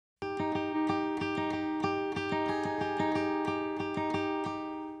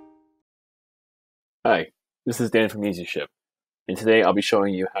Hi, this is Dan from Easyship, and today I'll be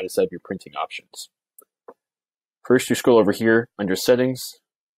showing you how to set up your printing options. First, you scroll over here under Settings,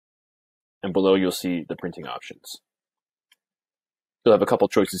 and below you'll see the printing options. You'll have a couple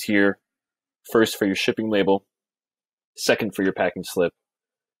choices here. First for your shipping label, second for your packing slip,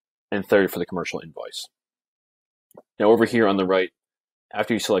 and third for the commercial invoice. Now over here on the right,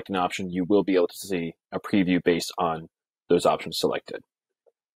 after you select an option, you will be able to see a preview based on those options selected.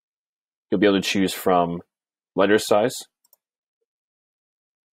 You'll be able to choose from letter size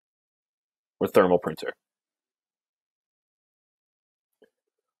or thermal printer.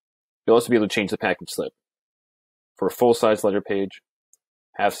 You'll also be able to change the packing slip for a full-size letter page,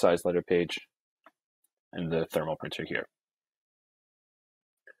 half-size letter page, and the thermal printer here.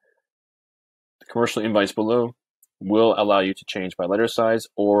 The commercial invoice below will allow you to change by letter size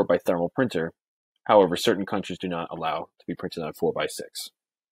or by thermal printer. However, certain countries do not allow to be printed on 4x6.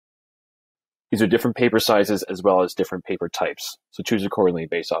 These are different paper sizes as well as different paper types, so choose accordingly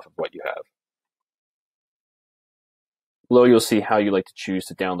based off of what you have. Below, you'll see how you like to choose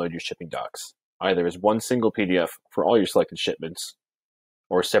to download your shipping docs, either as one single PDF for all your selected shipments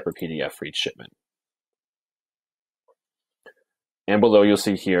or a separate PDF for each shipment. And below, you'll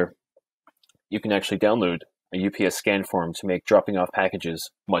see here, you can actually download a UPS scan form to make dropping off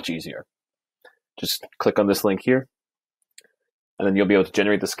packages much easier. Just click on this link here, and then you'll be able to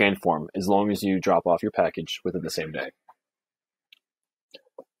generate the scan form as long as you drop off your package within the same day.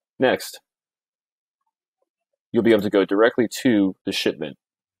 Next, you'll be able to go directly to the shipment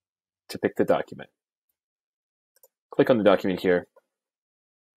to pick the document. Click on the document here,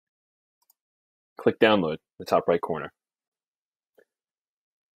 click Download in the top right corner.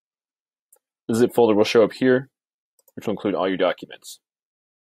 The zip folder will show up here, which will include all your documents.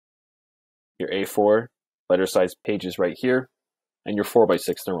 Your A4 letter size pages right here, and your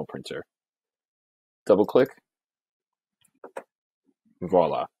 4x6 thermal printer. Double click,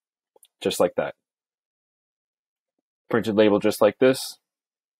 voila, just like that. Printed label just like this.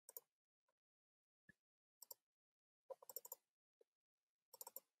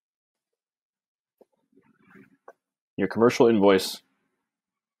 Your commercial invoice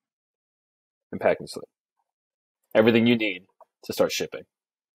and packing slip. Everything you need to start shipping.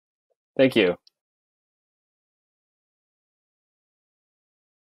 Thank you.